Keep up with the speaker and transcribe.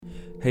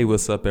Hey,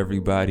 what's up,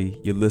 everybody?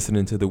 You're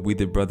listening to the We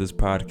the Brothers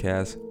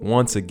podcast.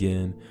 Once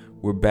again,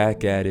 we're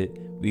back at it.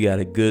 We got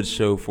a good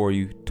show for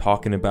you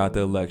talking about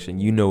the election.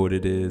 You know what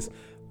it is.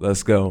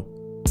 Let's go.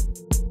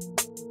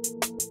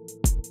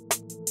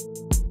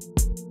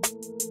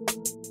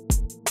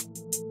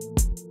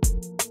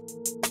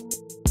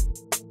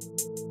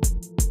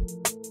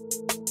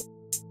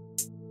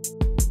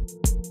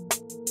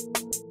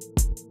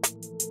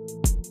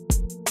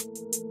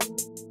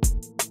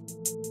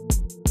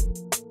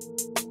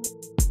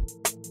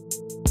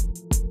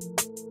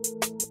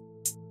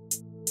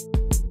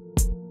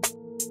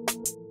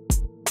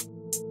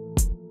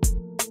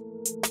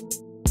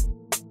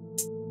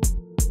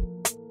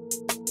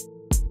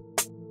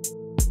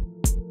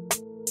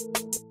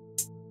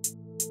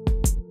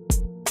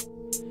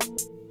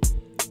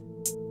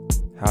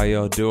 How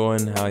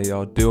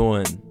y'all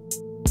doing?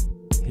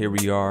 Here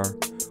we are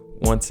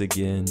once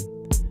again.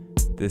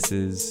 This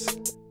is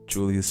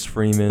Julius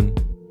Freeman,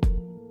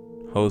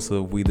 host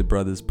of We the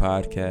Brothers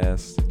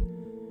podcast.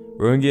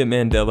 We're going to get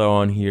Mandela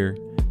on here,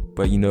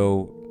 but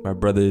my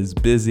brother is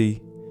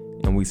busy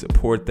and we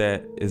support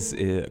that. It's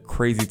a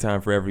crazy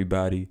time for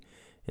everybody.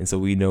 And so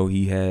we know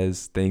he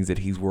has things that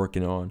he's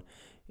working on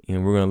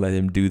and we're going to let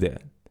him do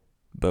that.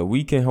 But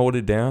we can hold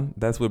it down.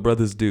 That's what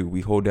brothers do.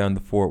 We hold down the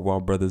fort while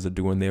brothers are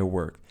doing their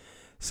work.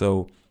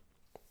 So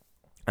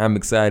I'm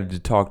excited to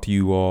talk to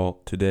you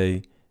all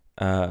today.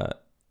 It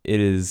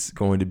is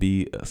going to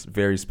be a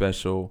very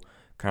special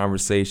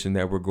conversation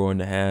that we're going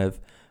to have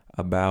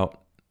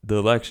about the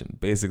election,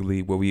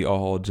 basically what we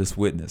all just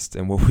witnessed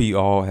and what we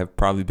all have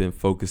probably been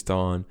focused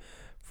on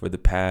for the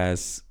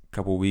past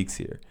couple weeks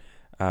here.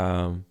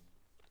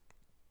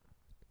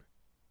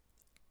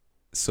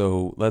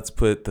 So let's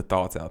put the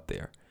thoughts out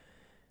there.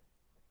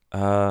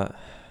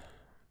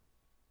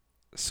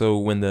 So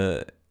when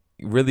the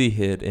really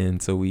hit, and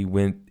so we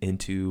went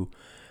into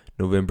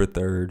November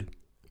 3rd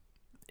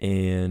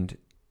and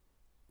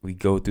we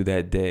go through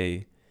that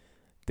day,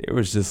 there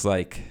was just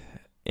like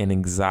an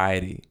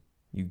anxiety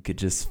you could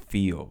just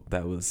feel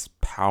that was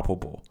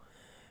palpable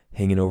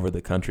hanging over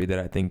the country that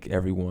I think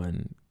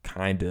everyone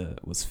kind of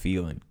was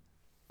feeling.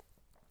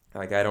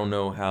 Like, I don't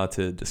know how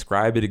to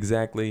describe it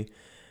exactly,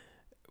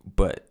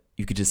 but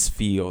you could just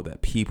feel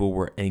that people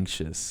were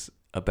anxious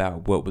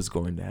about what was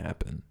going to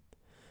happen,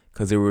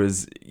 because there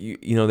was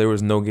there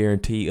was no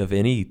guarantee of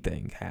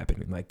anything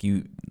happening. Like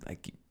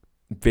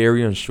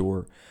very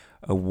unsure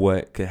of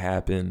what could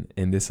happen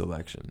in this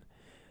election.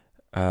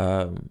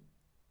 I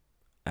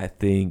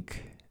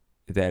think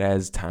that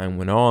as time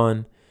went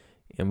on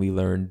and we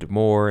learned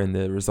more and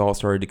the results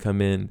started to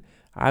come in,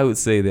 I would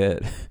say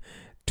that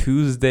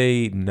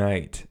Tuesday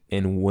night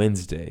and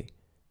Wednesday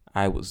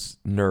I was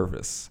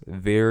nervous,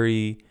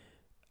 very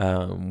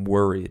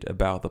worried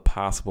about the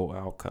possible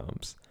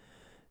outcomes,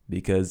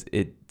 because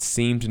it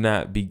seemed to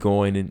not be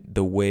going in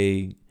the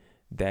way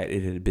that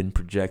it had been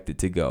projected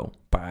to go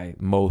by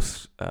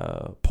most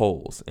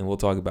polls. And we'll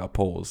talk about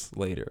polls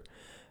later.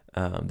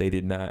 They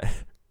did not,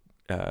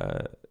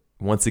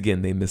 once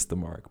again, they missed the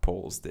mark.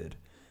 Polls did.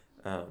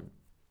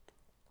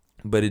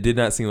 But it did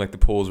not seem like the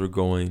polls were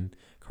going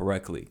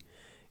correctly,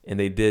 and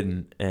they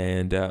didn't.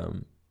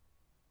 And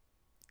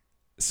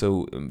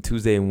so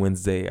Tuesday and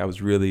Wednesday, I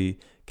was really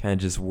kind of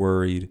just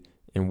worried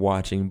and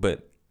watching.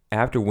 But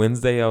after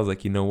Wednesday, I was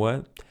like, you know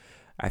what?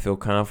 I feel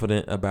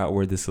confident about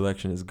where this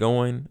election is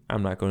going.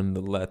 I'm not going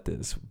to let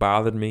this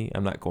bother me.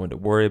 I'm not going to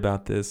worry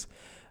about this.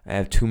 I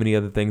have too many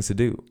other things to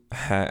do.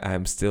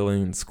 I'm still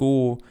in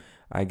school.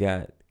 I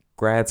got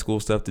grad school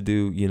stuff to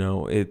do.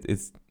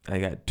 I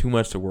got too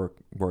much to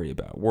worry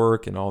about,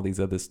 work and all these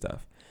other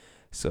stuff.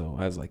 So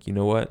I was like, you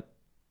know what?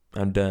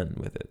 I'm done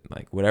with it.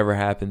 Like, whatever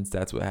happens,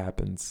 that's what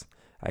happens.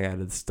 I got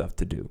other stuff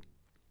to do.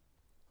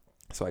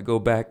 So I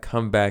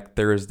come back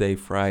Thursday,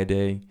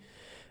 Friday,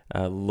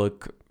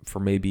 look for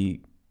maybe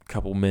a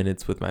couple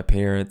minutes with my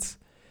parents,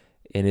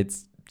 and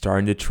it's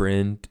starting to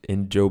trend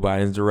in Joe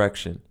Biden's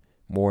direction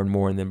more and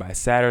more. And then by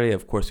Saturday,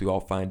 of course, we all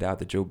find out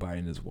that Joe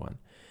Biden has won.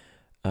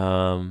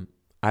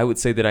 I would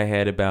say that I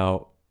had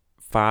about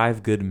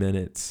 5 good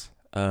minutes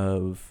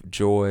of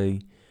joy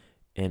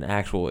and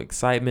actual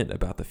excitement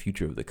about the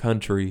future of the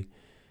country.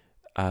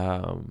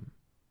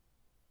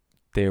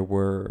 There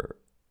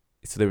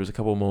was a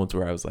couple of moments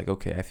where I was like,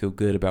 okay, I feel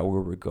good about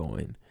where we're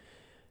going.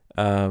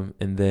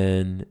 And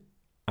then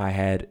I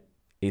had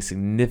a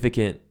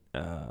significant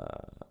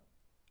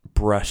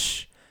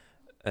brush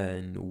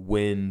and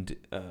wind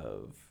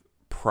of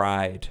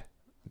pride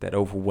that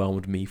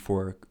overwhelmed me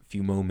for a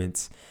few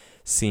moments,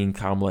 seeing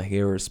Kamala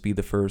Harris be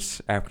the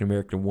first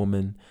African-American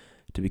woman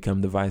to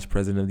become the vice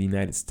president of the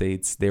United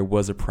States. There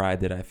was a pride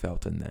that I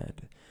felt in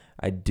that.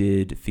 I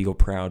did feel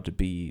proud to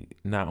be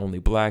not only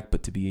black,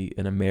 but to be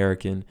an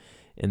American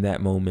in that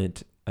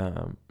moment.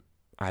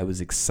 I was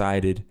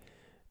excited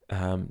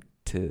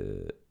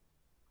to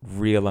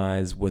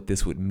realize what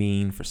this would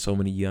mean for so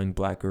many young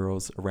black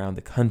girls around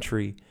the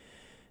country,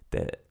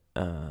 that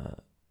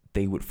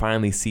they would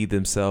finally see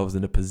themselves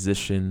in a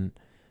position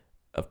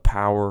of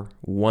power,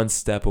 one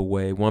step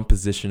away, one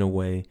position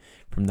away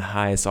from the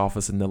highest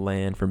office in the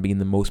land, from being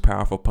the most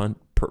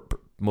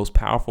most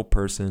powerful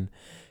person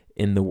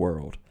in the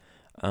world.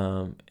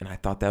 And I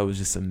thought that was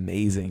just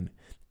amazing.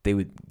 They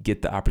would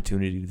get the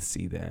opportunity to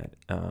see that,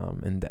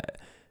 and that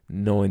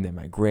knowing that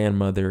my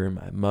grandmother and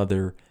my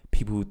mother,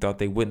 people who thought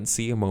they wouldn't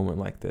see a moment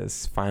like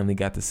this, finally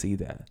got to see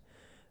that.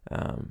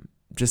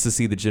 Just to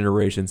see the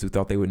generations who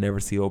thought they would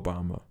never see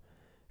Obama,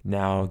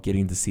 now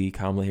getting to see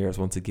Kamala Harris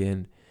once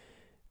again,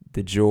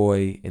 the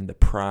joy and the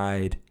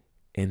pride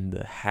and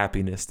the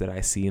happiness that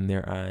I see in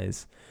their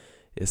eyes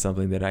is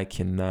something that I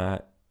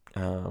cannot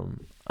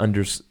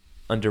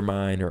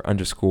undermine or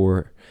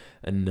underscore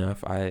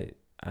enough. I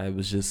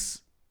was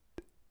just,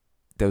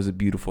 that was a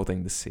beautiful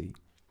thing to see.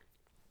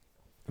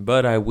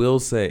 But I will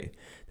say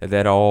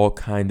that all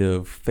kind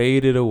of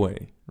faded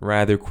away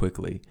rather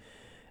quickly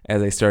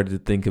as I started to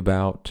think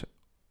about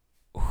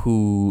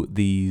who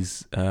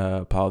these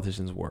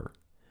politicians were,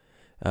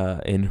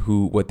 and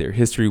what their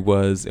history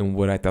was, and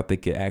what I thought they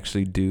could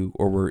actually do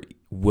or were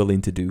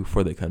willing to do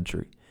for the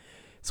country.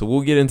 So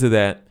we'll get into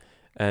that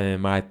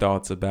and my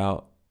thoughts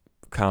about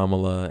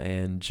Kamala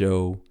and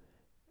Joe,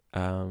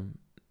 and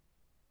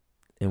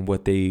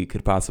what they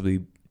could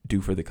possibly do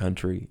for the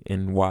country,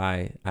 and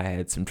why I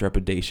had some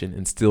trepidation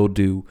and still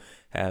do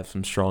have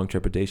some strong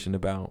trepidation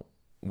about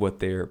what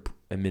their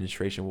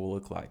administration will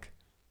look like.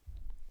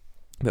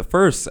 But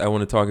first, I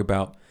want to talk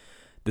about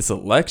this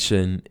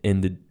election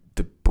and the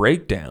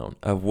breakdown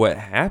of what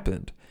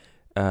happened.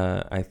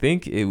 I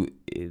think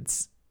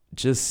it's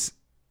just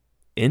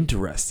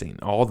interesting,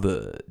 all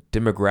the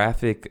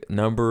demographic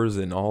numbers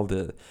and all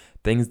the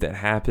things that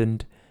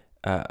happened.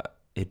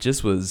 It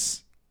just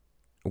was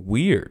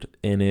weird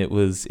and it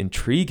was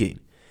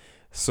intriguing.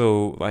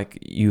 So, like,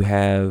 you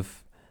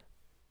have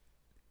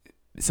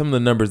some of the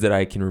numbers that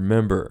I can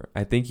remember.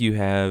 I think you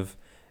have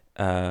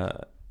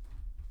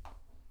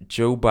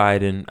Joe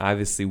Biden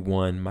obviously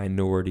won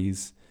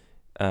minorities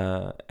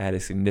at a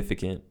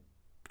significant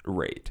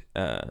rate.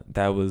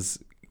 That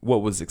was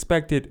what was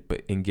expected,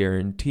 but and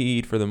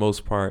guaranteed for the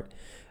most part.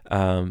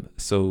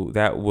 So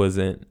that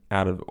wasn't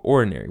out of the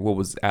ordinary. What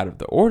was out of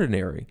the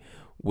ordinary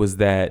was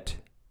that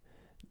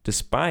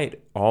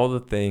despite all the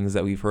things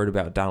that we've heard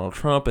about Donald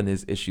Trump and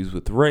his issues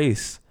with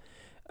race,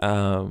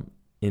 and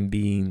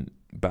being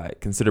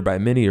considered by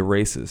many a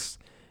racist,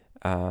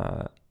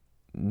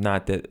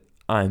 not that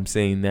I'm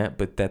saying that,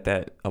 but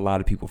that a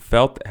lot of people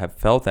have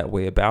felt that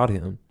way about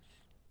him.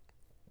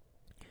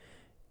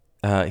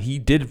 He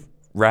did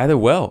rather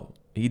well.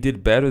 He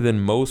did better than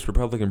most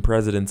Republican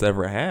presidents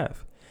ever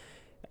have.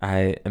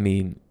 I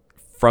mean,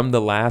 from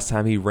the last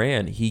time he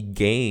ran, he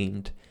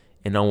gained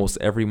in almost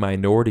every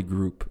minority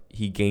group.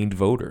 He gained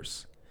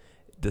voters,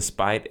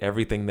 despite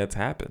everything that's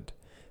happened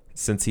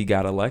since he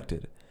got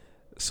elected.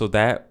 So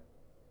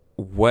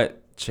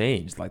what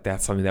changed? Like,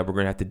 that's something that we're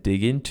going to have to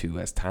dig into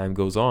as time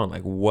goes on.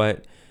 Like,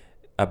 what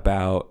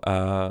about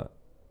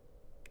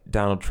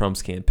Donald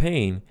Trump's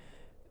campaign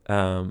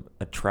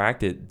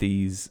attracted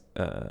these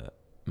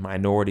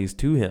minorities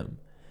to him?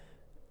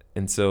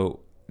 And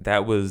so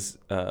that was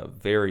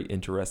very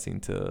interesting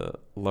to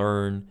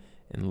learn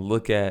and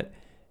look at.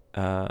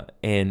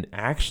 And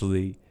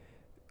actually,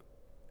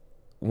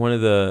 one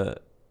of the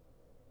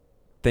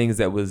things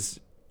that was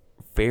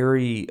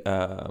very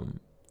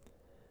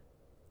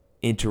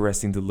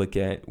interesting to look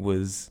at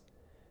was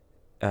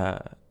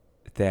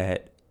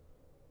that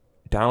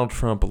Donald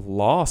Trump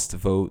lost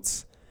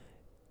votes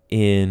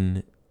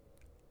in,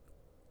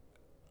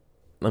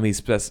 let me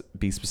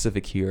be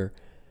specific here.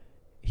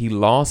 He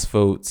lost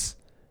votes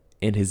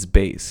in his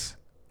base,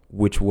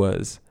 which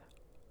was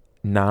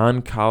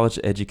non-college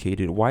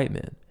educated white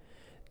men.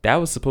 That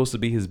was supposed to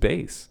be his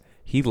base.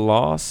 He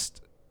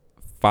lost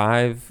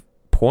 5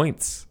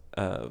 points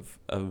of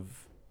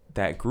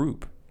that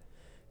group.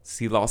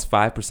 So he lost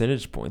 5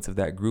 percentage points of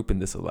that group in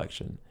this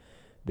election.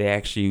 They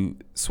actually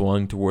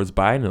swung towards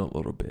Biden a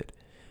little bit.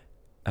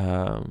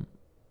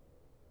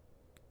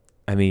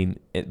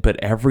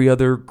 But every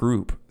other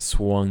group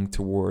swung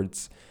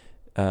towards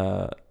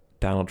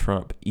Donald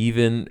Trump.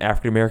 Even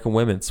African American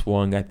women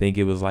swung, I think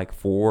it was like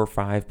 4 or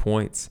 5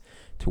 points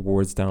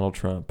towards Donald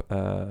Trump.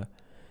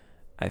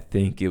 I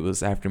think it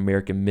was African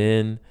American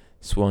men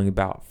swung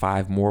about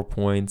 5 more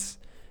points.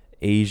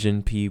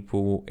 Asian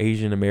people,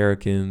 Asian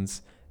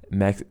Americans,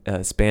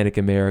 Hispanic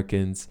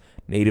Americans,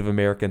 Native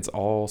Americans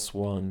all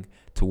swung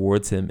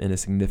towards him in a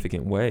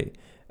significant way.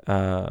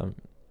 It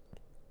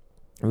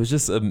was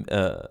just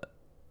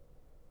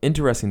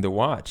interesting to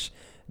watch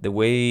the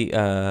way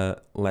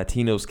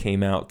Latinos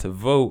came out to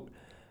vote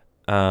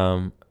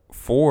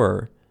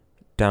for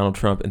Donald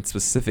Trump in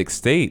specific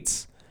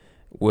states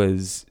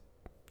was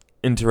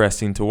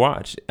interesting to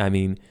watch. I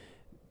mean,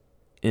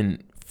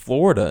 in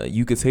Florida,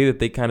 you could say that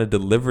they kind of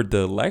delivered the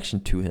election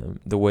to him.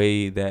 The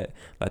way that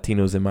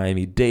Latinos in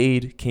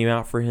Miami-Dade came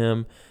out for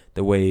him,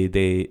 the way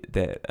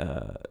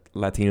that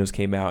Latinos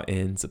came out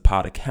in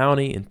Zapata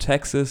County in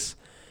Texas,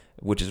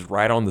 which is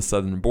right on the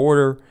southern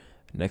border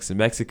next to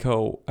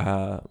Mexico.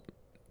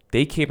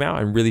 they came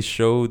out and really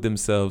showed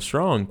themselves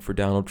strong for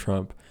Donald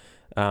Trump.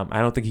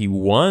 I don't think he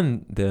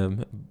won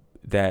them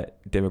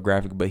that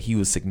demographic, but he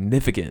was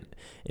significant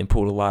and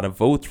pulled a lot of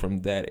votes from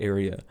that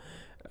area.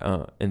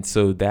 And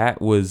so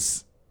that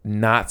was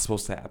not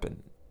supposed to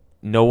happen.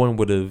 No one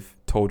would have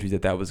told you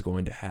that that was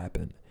going to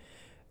happen.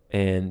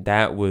 And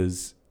that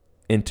was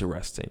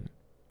interesting.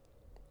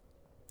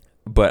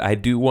 But I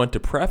do want to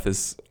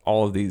preface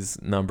all of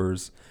these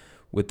numbers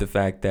with the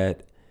fact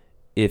that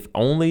if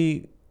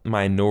only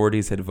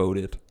minorities had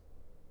voted,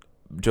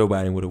 Joe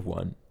Biden would have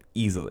won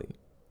easily.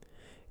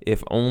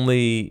 If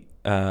only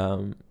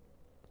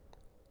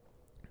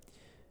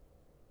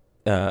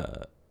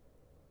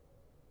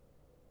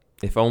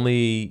if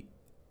only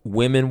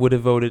women would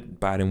have voted,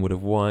 Biden would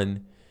have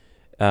won.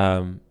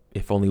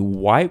 If only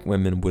white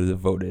women would have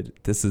voted,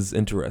 this is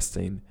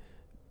interesting,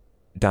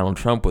 Donald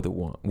Trump would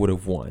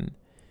have won.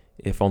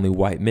 If only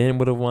white men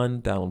would have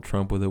won, Donald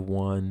Trump would have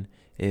won.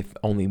 If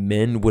only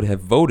men would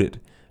have voted,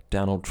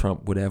 Donald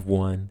Trump would have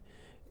won.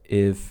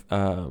 If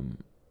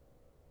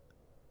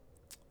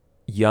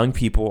young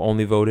people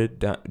only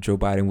voted, Joe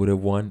Biden would have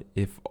won.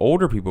 If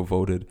older people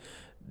voted,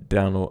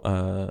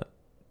 Donald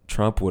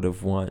Trump would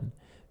have won.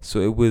 So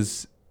it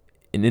was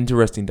an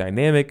interesting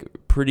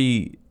dynamic,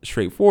 pretty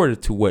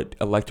straightforward to what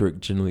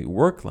electorate generally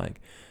work like.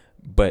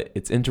 But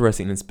it's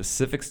interesting in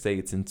specific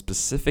states, in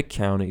specific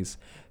counties,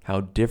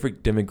 how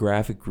different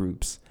demographic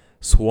groups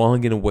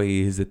swung in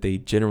ways that they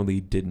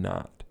generally did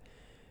not.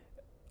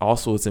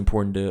 Also, it's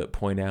important to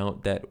point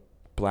out that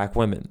black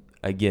women,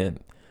 again,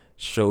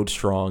 showed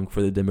strong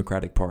for the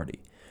Democratic Party.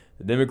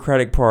 The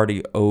Democratic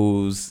Party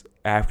owes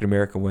African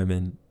American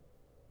women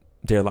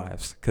their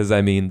lives because,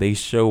 I mean, they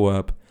show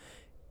up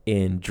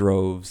in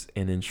droves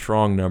and in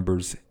strong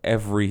numbers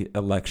every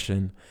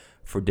election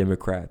for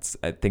Democrats.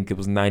 I think it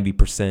was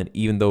 90%,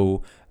 even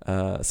though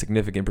a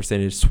significant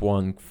percentage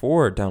swung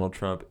for Donald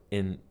Trump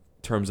in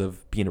terms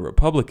of being a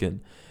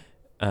Republican.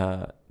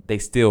 They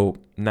still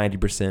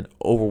 90%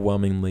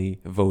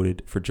 overwhelmingly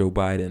voted for Joe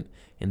Biden,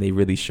 and they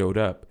really showed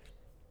up.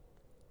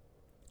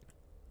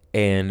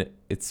 And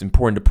it's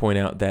important to point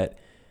out that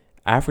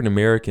African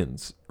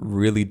Americans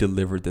really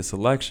delivered this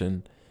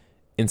election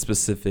in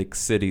specific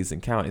cities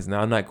and counties.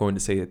 Now, I'm not going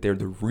to say that they're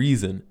the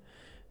reason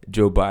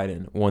Joe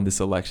Biden won this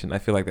election. I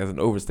feel like that's an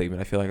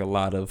overstatement. I feel like a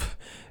lot of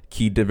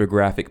key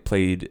demographics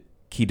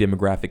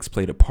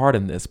played a part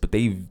in this, but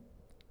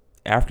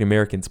African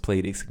Americans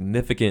played a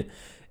significant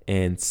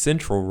and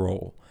central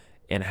role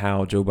in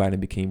how Joe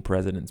Biden became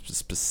president.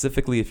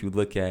 Specifically, if you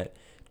look at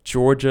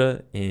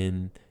Georgia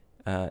and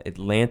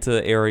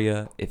Atlanta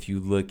area, if you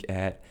look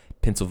at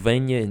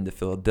Pennsylvania and the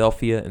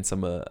Philadelphia and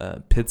some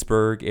of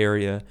Pittsburgh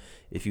area,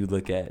 if you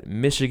look at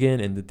Michigan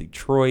and the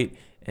Detroit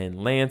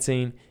and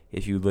Lansing,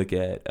 if you look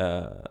at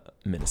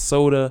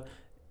Minnesota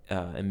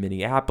and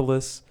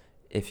Minneapolis,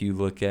 if you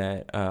look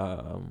at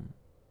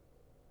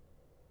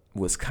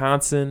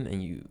Wisconsin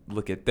and you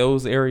look at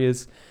those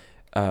areas,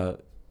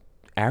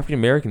 African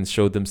Americans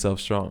showed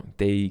themselves strong.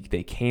 They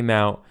came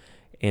out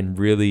and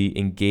really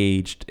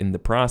engaged in the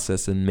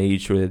process and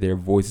made sure that their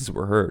voices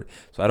were heard.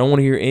 So I don't want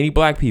to hear any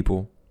black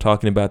people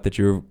talking about that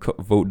your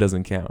vote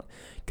doesn't count,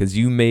 because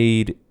you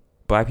made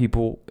black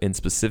people in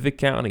specific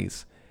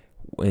counties,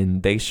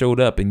 when they showed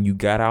up and you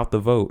got out the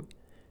vote,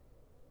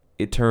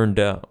 it turned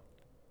out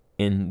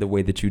in the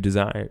way that you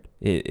desired.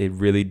 It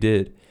really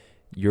did.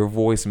 Your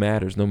voice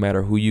matters no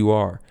matter who you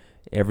are.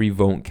 Every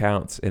vote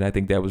counts. And I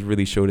think that was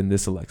really showed in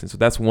this election. So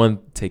that's one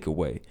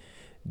takeaway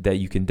that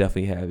you can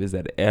definitely have, is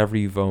that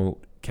every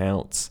vote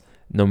counts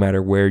no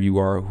matter where you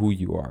are or who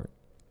you are.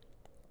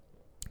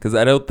 Because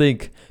I don't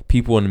think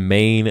people in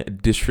Maine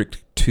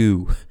District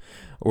 2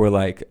 were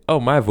like, oh,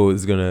 my vote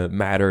is going to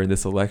matter in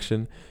this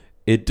election.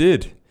 It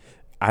did.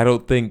 I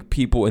don't think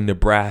people in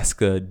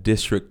Nebraska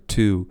District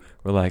 2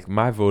 were like,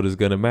 my vote is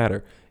going to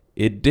matter.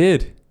 It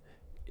did.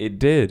 It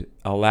did.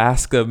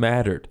 Alaska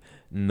mattered.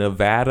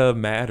 Nevada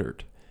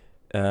mattered.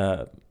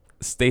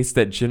 States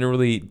that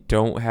generally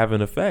don't have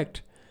an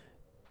effect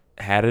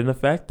had an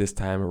effect this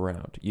time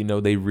around. You know,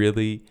 they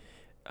really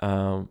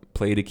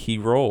played a key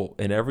role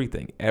in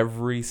everything.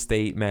 Every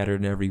state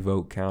mattered and every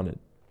vote counted.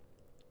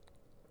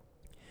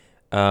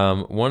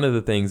 One of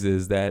the things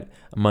is that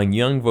among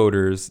young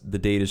voters, the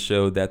data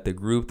showed that the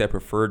group that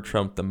preferred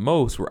Trump the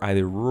most were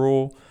either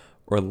rural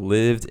or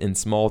lived in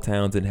small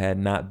towns and had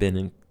not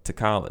been to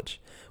college,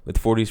 with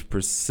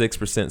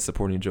 46%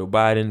 supporting Joe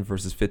Biden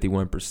versus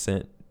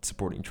 51%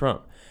 supporting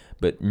Trump.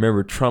 But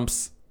remember,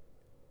 Trump's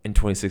in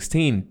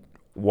 2016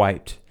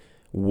 washed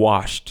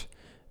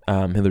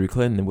Hillary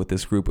Clinton with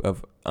this group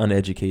of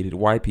uneducated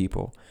white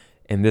people.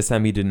 And this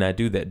time he did not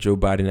do that. Joe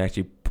Biden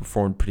actually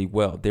performed pretty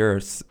well. There are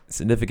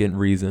significant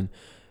reason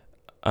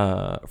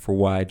for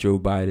why Joe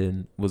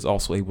Biden was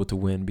also able to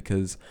win,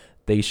 because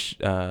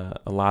a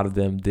lot of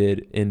them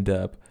did end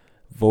up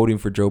voting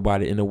for Joe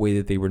Biden in a way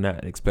that they were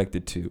not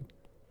expected to.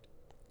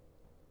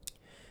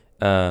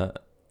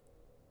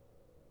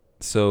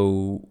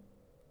 So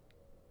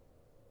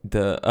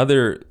the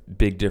other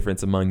big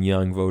difference among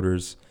young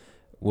voters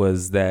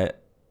was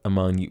that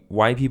among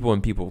white people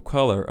and people of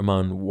color,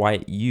 among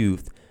white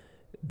youth,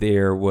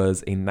 there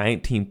was a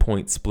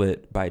 19-point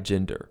split by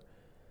gender.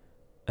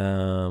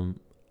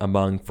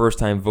 Among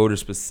first-time voters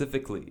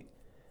specifically,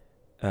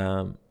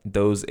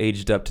 those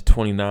aged up to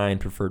 29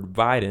 preferred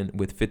Biden,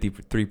 with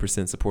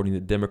 53% supporting the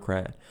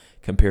Democrat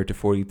compared to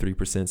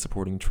 43%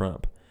 supporting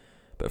Trump.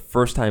 But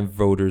first-time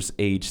voters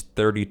aged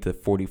 30 to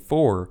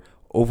 44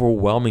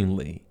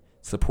 overwhelmingly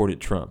supported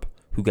Trump,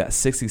 who got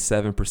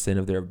 67%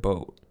 of their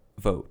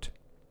vote.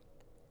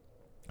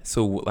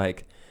 So,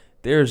 like,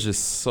 there's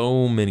just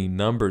so many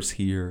numbers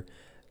here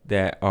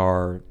that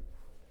are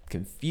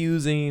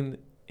confusing,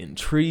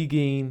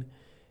 intriguing,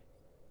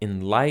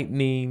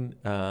 enlightening,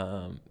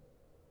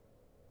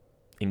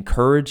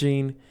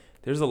 encouraging.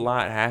 There's a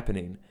lot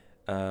happening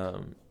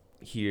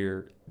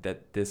here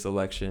that this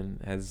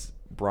election has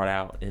brought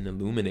out and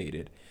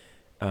illuminated.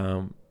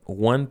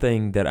 One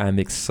thing that I'm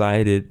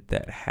excited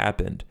that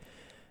happened,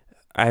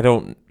 I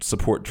don't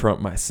support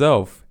Trump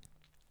myself,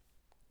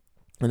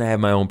 and I have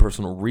my own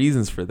personal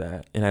reasons for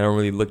that, and I don't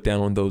really look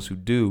down on those who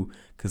do,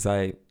 because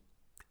I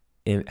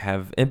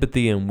have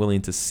empathy and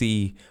willing to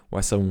see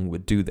why someone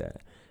would do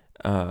that.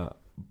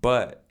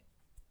 But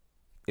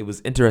it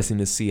was interesting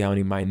to see how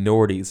many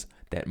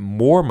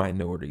more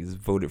minorities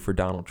voted for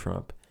Donald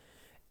Trump,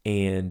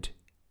 and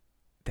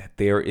that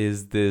there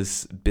is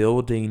this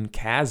building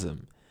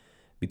chasm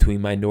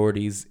between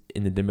minorities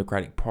in the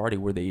Democratic Party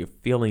where they are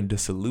feeling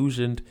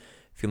disillusioned,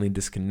 feeling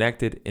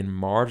disconnected, and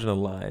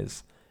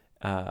marginalized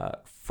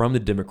from the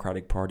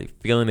Democratic Party,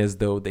 feeling as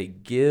though they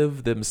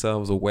give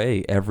themselves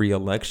away every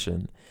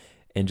election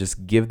and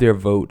just give their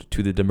vote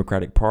to the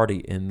Democratic Party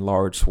in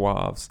large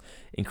swaths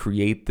and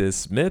create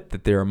this myth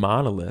that they're a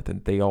monolith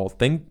and we all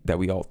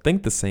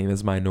think the same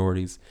as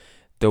minorities,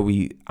 though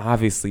we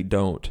obviously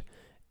don't.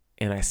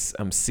 And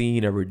I'm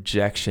seeing a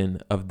rejection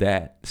of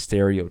that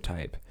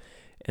stereotype.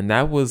 And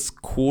that was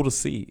cool to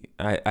see.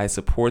 I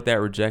support that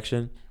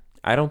rejection.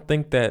 I don't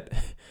think that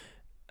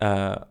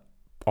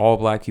all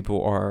black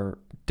people are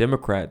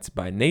Democrats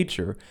by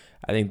nature.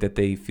 I think that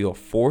they feel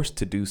forced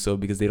to do so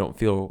because they don't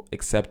feel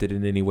accepted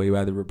in any way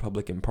by the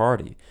Republican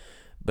Party.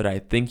 But I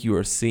think you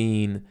are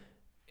seeing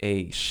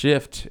a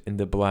shift in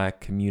the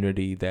black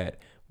community that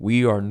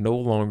we are no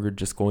longer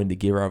just going to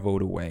give our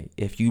vote away.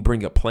 If you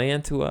bring a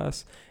plan to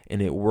us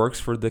and it works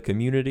for the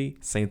community,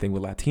 same thing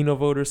with Latino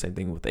voters, same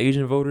thing with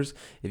Asian voters.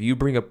 If you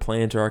bring a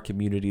plan to our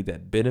community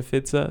that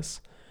benefits us,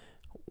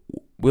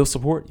 we'll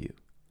support you.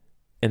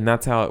 And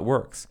that's how it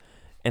works.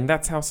 And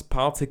that's how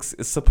politics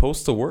is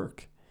supposed to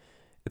work.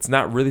 It's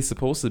not really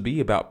supposed to be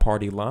about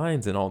party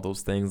lines and all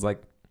those things.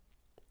 Like,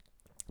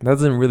 that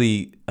doesn't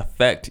really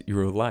affect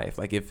your life.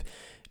 Like, if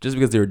just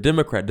because they're a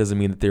Democrat doesn't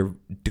mean that they're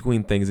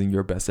doing things in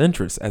your best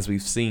interest, as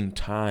we've seen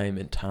time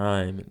and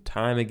time and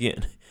time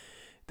again.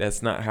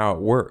 That's not how it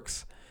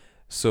works.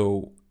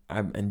 So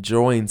I'm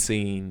enjoying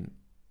seeing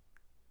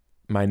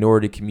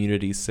minority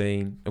communities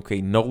saying,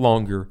 okay, no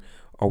longer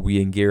are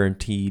we in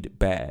guaranteed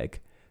bag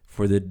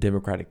for the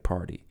Democratic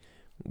Party.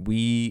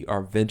 We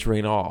are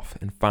venturing off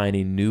and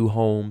finding new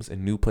homes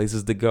and new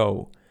places to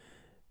go,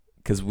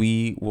 because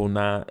we will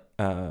not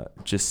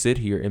just sit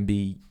here and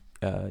be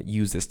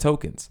used as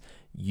tokens.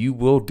 You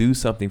will do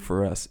something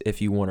for us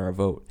if you want our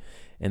vote.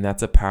 And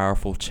that's a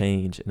powerful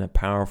change and a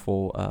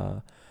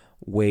powerful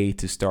way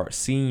to start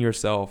seeing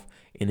yourself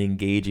and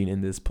engaging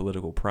in this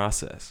political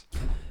process.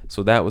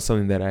 So that was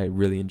something that I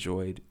really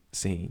enjoyed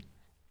seeing.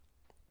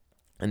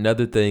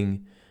 Another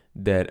thing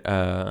that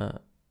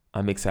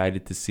I'm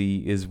excited to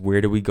see is, where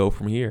do we go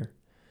from here?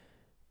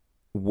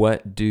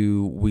 What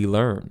do we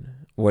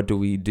learn? What do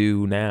we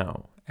do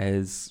now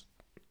as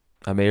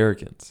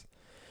Americans?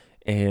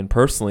 And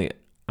personally,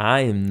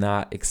 I am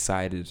not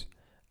excited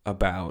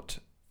about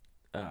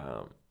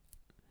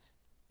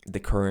the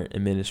current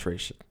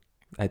administration.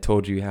 I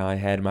told you how I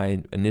had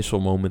my initial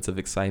moments of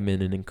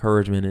excitement and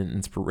encouragement and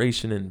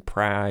inspiration and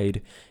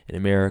pride in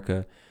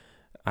America.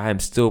 I am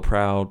still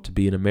proud to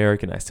be an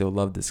American. I still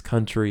love this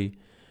country,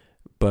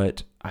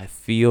 but I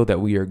feel that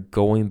we are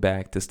going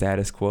back to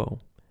status quo.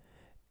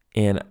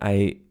 And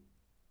I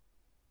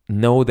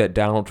know that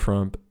Donald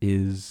Trump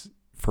is,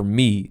 for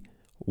me,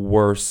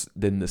 worse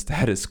than the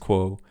status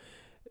quo.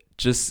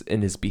 Just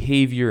in his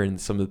behavior and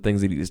some of the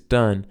things that he's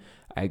done,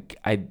 I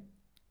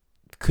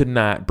could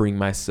not bring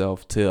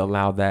myself to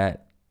allow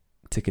that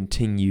to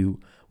continue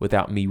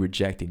without me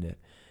rejecting it.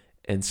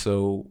 And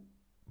so,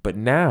 but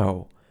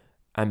now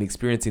I'm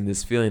experiencing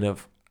this feeling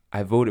of,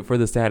 I voted for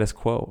the status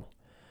quo.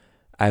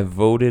 I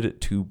voted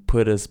to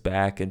put us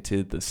back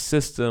into the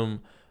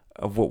system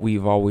of what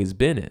we've always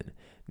been in.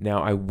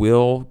 Now, I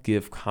will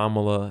give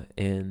Kamala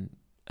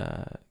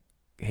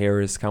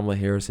Harris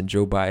and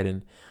Joe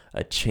Biden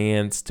a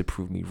chance to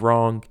prove me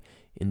wrong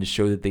and to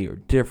show that they are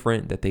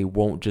different, that they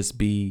won't just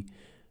be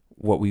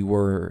what we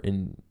were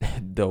in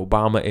the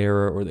Obama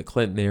era or the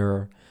Clinton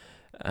era.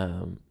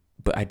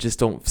 But I just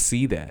don't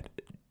see that.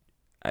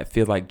 I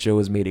feel like Joe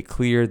has made it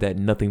clear that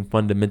nothing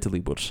fundamentally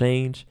will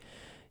change.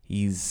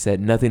 He's said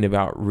nothing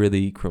about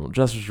really criminal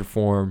justice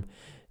reform.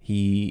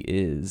 He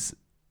is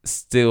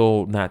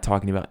still not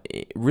talking about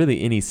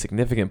really any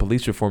significant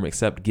police reform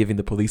except giving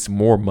the police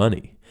more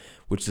money,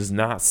 which does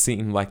not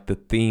seem like the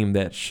theme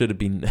that should have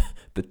been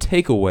the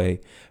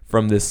takeaway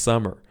from this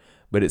summer.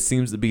 But it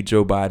seems to be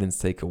Joe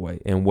Biden's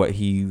takeaway and what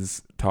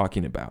he's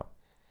talking about.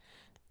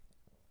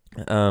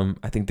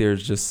 I think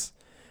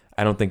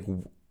I don't think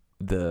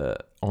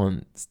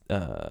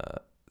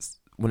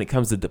when it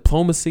comes to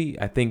diplomacy,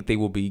 I think they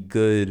will be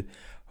good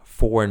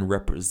foreign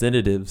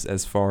representatives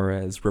as far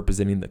as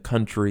representing the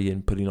country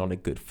and putting on a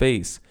good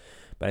face.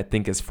 But I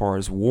think as far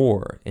as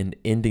war and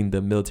ending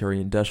the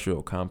military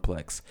industrial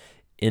complex,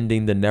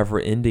 ending the never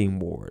ending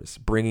wars,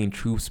 bringing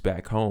troops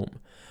back home,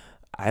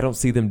 I don't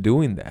see them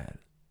doing that.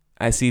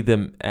 I see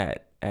them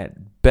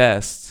at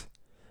best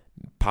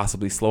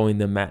possibly slowing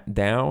them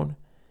down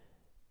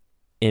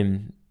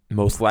and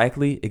most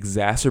likely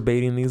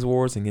exacerbating these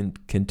wars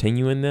and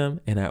continuing them,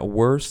 and at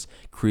worst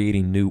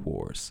creating new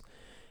wars.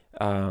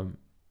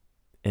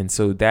 And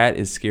so that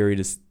is scary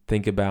to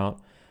think about.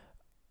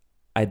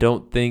 I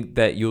don't think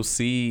that you'll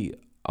see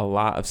a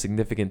lot of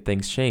significant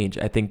things change.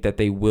 I think that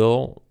they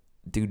will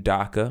do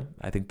DACA.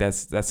 I think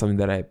that's something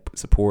that I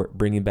support,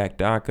 bringing back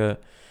DACA,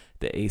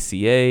 the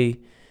ACA.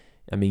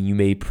 I mean, you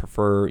may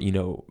prefer,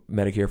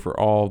 Medicare for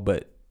all,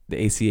 but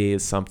the ACA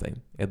is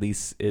something. At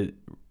least it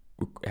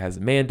has a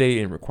mandate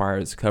and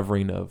requires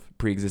covering of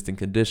pre-existing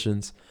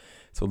conditions.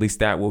 So at least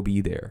that will be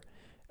there.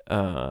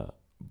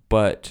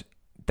 But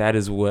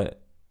those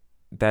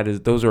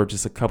are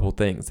just a couple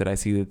things that I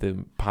see that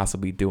they're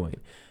possibly doing.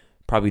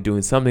 Probably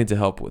doing something to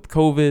help with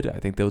COVID. I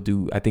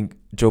think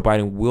Joe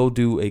Biden will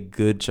do a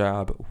good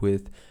job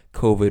with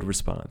COVID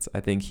response. I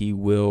think he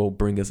will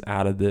bring us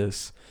out of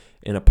this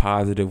in a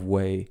positive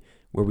way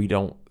where we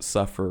don't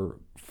suffer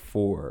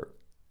for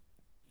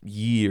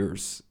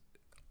years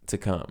to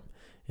come,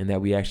 and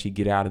that we actually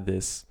get out of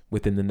this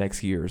within the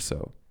next year or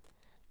so.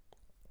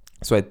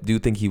 So I do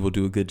think he will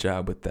do a good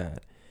job with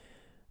that.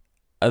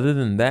 Other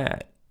than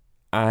that,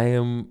 I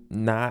am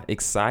not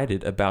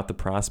excited about the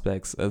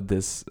prospects of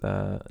this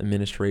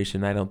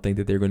administration. I don't think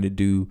that they're going to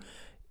do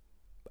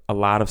a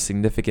lot of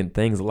significant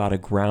things, a lot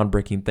of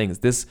groundbreaking things.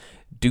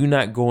 Do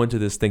not go into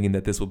this thinking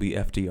that this will be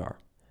FDR.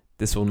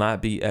 This will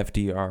not be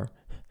FDR.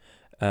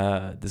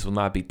 This will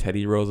not be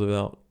Teddy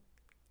Roosevelt,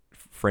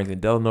 Franklin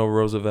Delano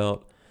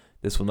Roosevelt.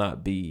 This will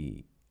not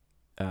be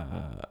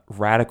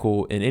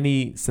radical in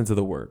any sense of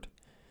the word.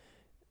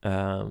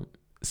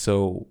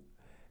 So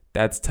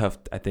that's tough.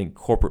 I think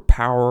corporate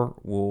power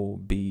will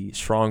be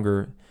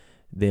stronger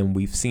than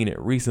we've seen it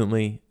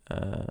recently.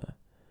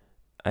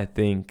 I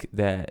think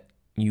that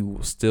you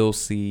will still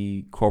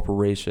see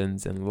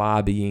corporations and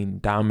lobbying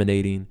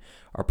dominating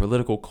our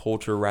political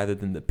culture rather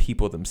than the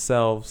people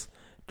themselves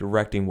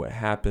directing what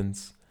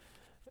happens.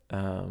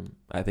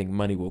 I think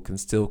money can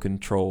still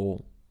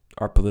control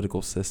our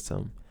political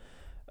system.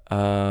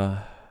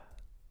 I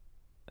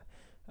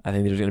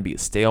think there's going to be a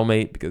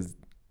stalemate because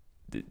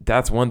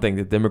that's one thing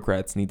that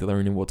Democrats need to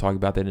learn, and we'll talk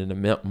about that in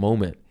a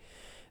moment,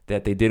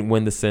 that they didn't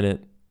win the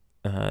Senate,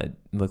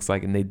 looks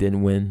like, and they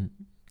didn't win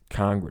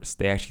Congress.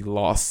 They actually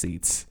lost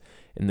seats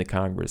in the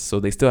Congress. So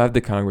they still have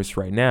the Congress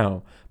right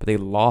now, but they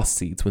lost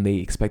seats when they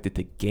expected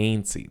to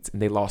gain seats,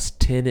 and they lost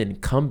 10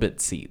 incumbent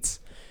seats,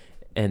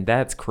 and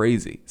that's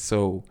crazy.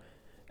 So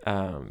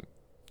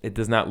it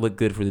does not look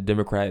good for the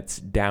Democrats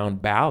down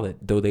ballot,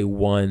 though they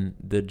won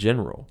the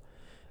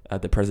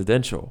the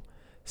presidential.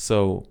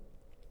 So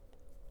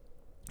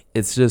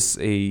it's just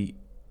we're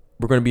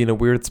going to be in a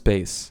weird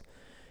space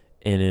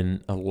and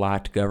in a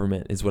locked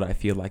government is what I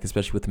feel like,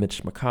 especially with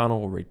Mitch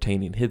McConnell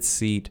retaining his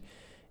seat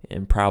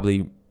and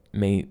probably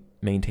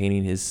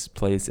maintaining his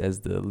place as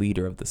the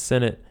leader of the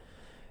Senate.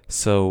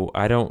 So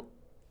I don't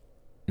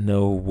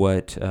know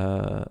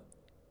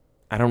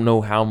I don't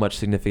know how much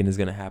significant is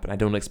going to happen. I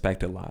don't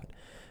expect a lot.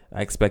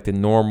 I expect a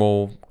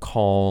normal,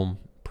 calm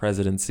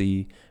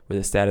presidency where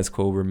the status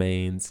quo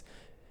remains,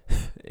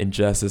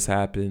 injustice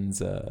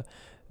happens,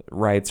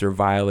 rights are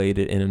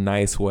violated in a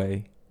nice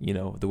way,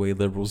 the way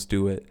liberals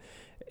do it,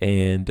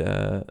 and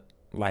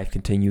life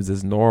continues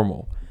as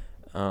normal.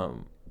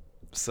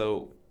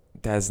 So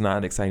that's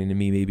not exciting to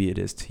me. Maybe it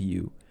is to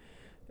you.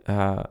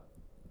 The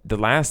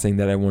last thing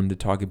that I wanted to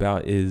talk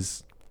about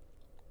is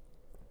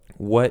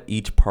what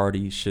each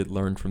party should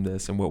learn from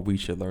this and what we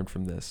should learn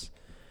from this.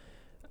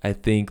 I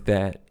think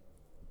that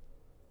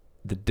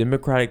the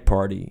Democratic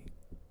Party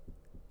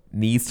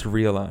needs to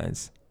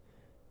realize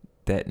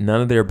that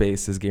none of their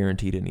base is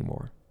guaranteed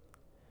anymore.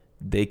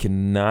 They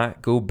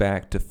cannot go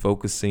back to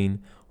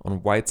focusing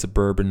on white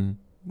suburban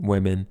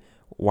women,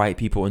 white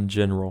people in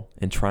general,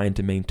 and trying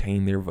to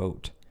maintain their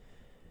vote.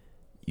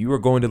 You are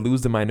going to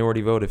lose the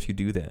minority vote if you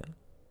do that.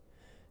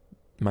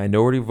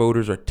 Minority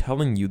voters are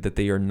telling you that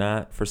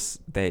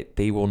that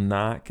they will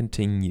not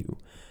continue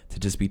to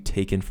just be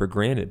taken for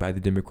granted by the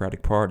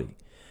Democratic Party.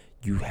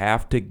 You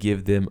have to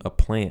give them a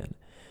plan,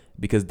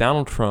 because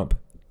Donald Trump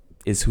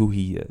is who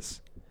he is.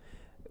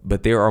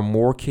 But there are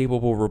more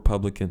capable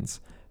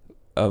Republicans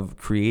of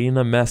creating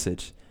a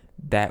message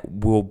that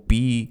will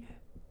be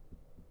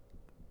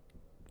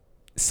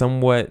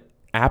somewhat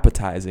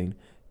appetizing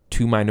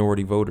to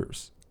minority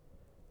voters.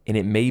 And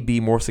it may be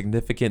more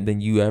significant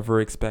than you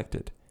ever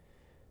expected.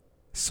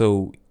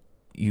 So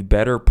you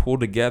better pull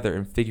together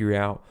and figure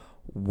out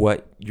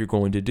what you're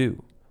going to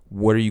do.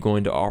 What are you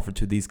going to offer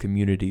to these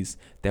communities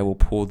that will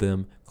pull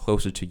them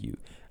closer to you?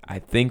 I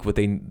think what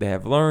they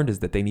have learned is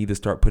that they need to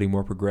start putting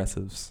more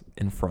progressives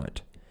in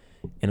front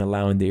and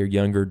allowing their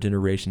younger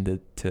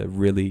generation to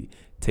really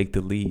take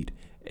the lead.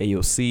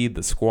 AOC,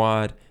 the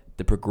squad,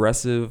 the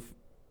progressive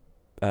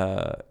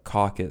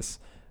caucus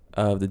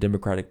of the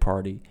Democratic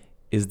Party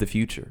is the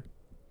future.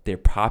 Their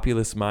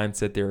populist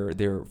mindset,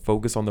 their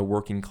focus on the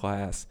working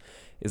class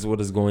is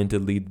what is going to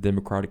lead the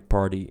Democratic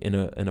Party in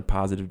a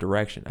positive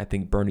direction. I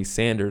think Bernie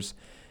Sanders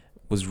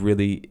was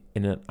really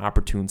in an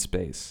opportune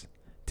space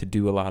to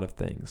do a lot of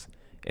things.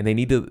 And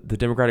the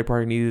Democratic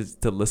Party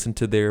needed to listen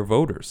to their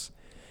voters.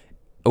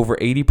 Over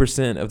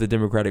 80% of the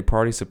Democratic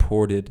Party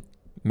supported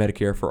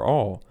Medicare for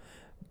all,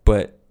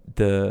 but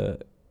the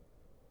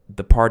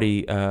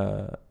party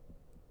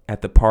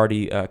at the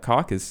party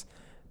caucus,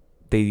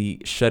 they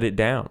shut it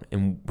down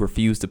and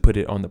refused to put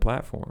it on the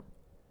platform.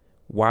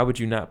 Why would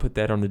you not put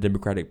that on the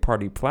Democratic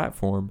Party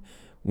platform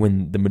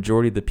when the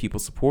majority of the people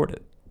support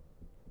it?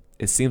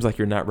 It seems like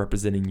you're not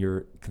representing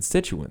your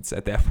constituents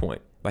at that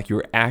point. Like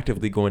you're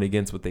actively going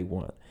against what they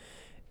want.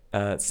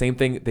 Same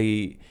thing,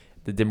 the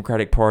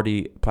Democratic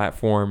Party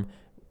platform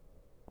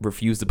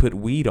refused to put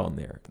weed on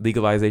there,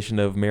 legalization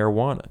of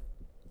marijuana,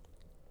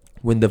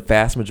 when the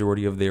vast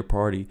majority of their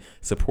party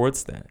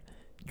supports that.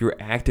 You're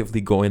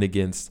actively going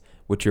against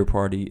what your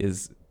party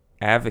is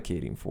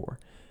advocating for.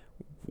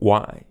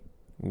 Why?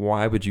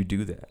 Why would you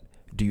do that?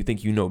 Do you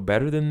think you know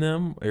better than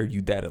them? Are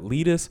you that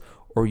elitist?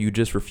 Or are you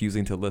just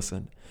refusing to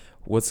listen?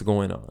 What's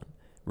going on?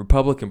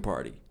 Republican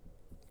Party.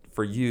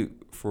 For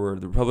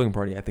the Republican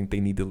Party, I think they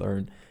need to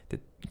learn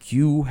that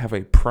you have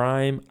a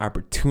prime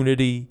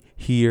opportunity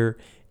here,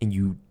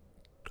 and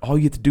all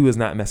you have to do is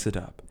not mess it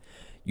up.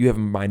 You have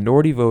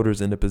minority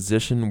voters in a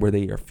position where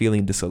they are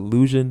feeling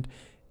disillusioned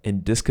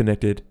and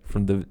disconnected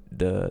from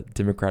the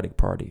Democratic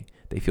Party.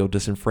 They feel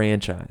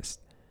disenfranchised.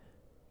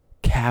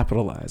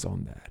 Capitalize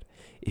on that.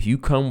 If you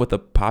come with a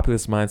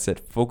populist mindset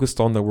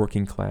focused on the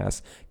working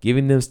class,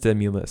 giving them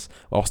stimulus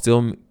while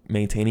still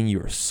maintaining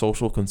your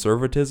social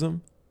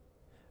conservatism,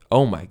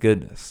 oh my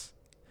goodness,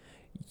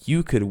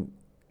 you could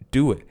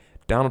do it.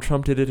 Donald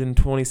Trump did it in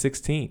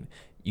 2016.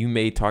 You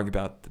may talk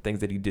about the things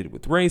that he did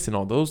with race and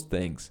all those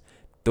things.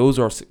 Those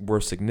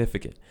were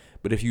significant.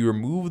 But if you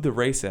remove the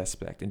race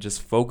aspect and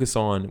just focus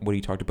on what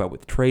he talked about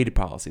with trade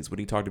policies, what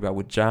he talked about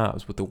with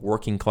jobs, with the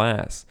working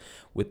class,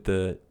 with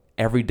the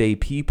everyday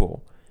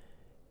people,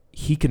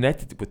 he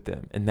connected with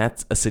them. And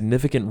that's a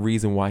significant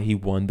reason why he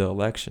won the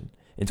election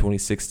in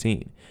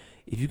 2016.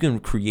 If you can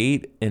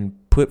create and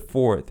put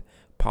forth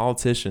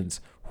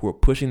politicians who are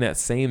pushing that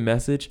same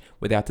message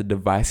without the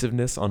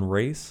divisiveness on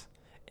race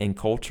and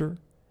culture,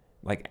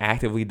 like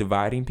actively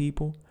dividing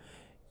people,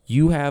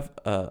 you have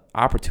an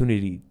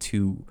opportunity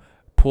to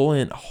pull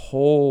in a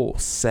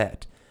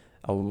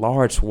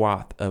large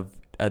swath of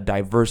a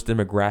diverse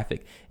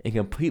demographic and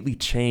completely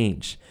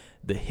change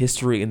the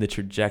history and the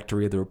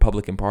trajectory of the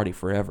Republican Party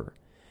forever,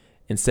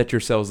 and set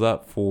yourselves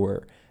up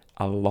for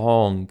a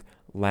long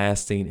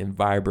lasting and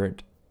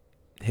vibrant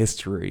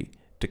history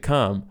to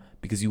come,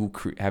 because you will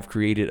have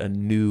created a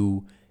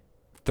new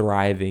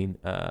thriving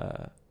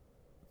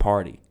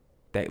party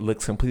that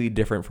looks completely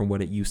different from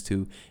what it used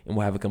to, and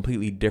will have a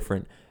completely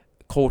different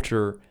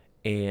culture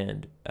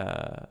and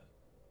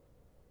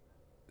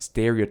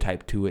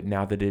stereotype to it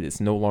now that it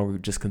is no longer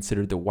just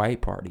considered the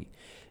white party,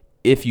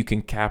 if you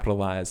can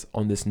capitalize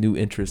on this new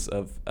interest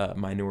of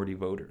minority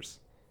voters.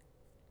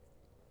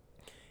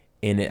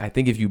 And I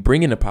think if you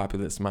bring in a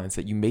populist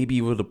mindset, you may be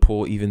able to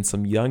pull even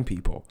some young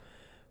people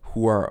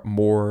who are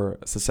more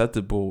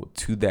susceptible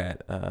to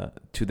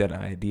that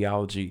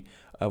ideology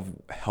of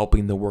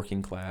helping the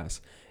working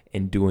class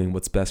and doing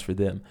what's best for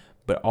them,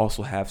 but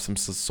also have some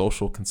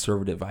social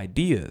conservative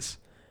ideas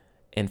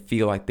and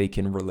feel like they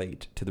can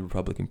relate to the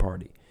Republican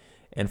Party.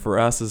 And for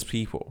us as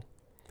people,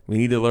 we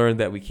need to learn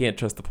that we can't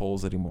trust the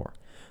polls anymore.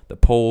 The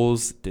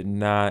polls did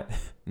not,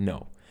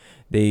 no.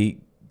 They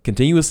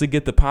continuously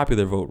get the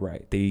popular vote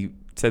right. They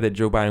said that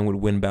Joe Biden would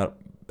win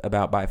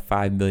about by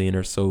 5 million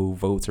or so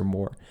votes or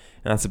more.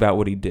 And that's about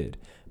what he did.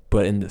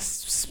 But in the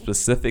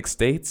specific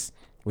states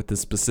with the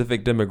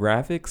specific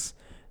demographics,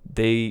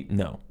 they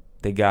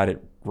got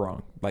it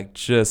wrong. Like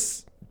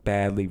just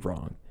badly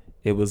wrong.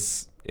 It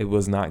was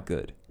not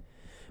good.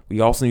 We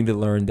also need to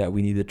learn that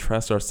we need to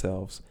trust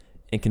ourselves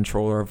and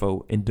control our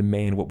vote and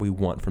demand what we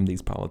want from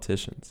these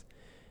politicians.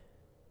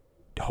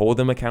 Hold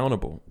them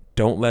accountable.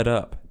 Don't let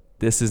up.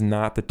 This is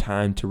not the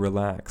time to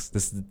relax.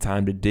 This is the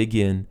time to dig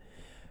in,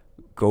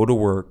 go to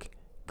work,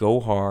 go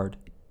hard,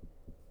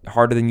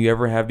 harder than you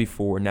ever have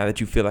before. Now that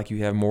you feel like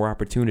you have more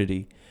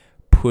opportunity,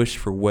 push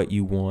for what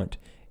you want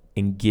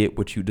and get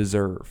what you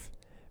deserve.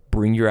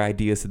 Bring your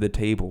ideas to the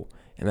table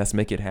and let's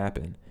make it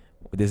happen.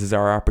 This is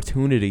our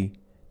opportunity.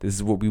 This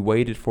is what we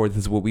waited for. This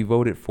is what we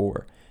voted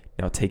for.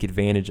 Now take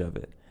advantage of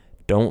it.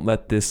 Don't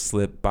let this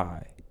slip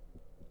by.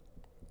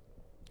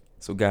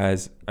 So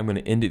guys, I'm going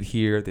to end it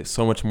here. There's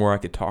so much more I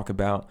could talk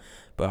about,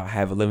 but I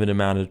have a limited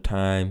amount of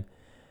time.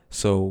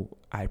 So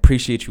I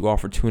appreciate you all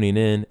for tuning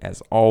in.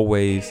 As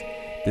always,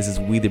 this is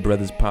We the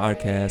Brothers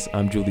Podcast.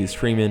 I'm Julius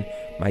Freeman.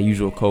 My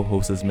usual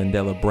co-host is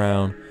Mandela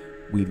Brown.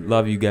 We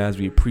love you guys.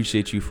 We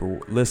appreciate you for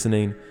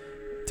listening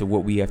to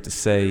what we have to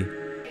say.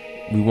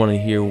 We want to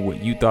hear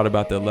what you thought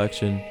about the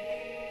election,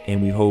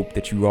 and we hope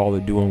that you all are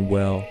doing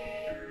well.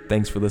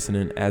 Thanks for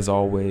listening. As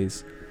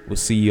always, we'll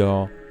see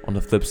y'all on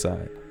the flip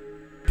side.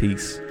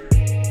 Peace.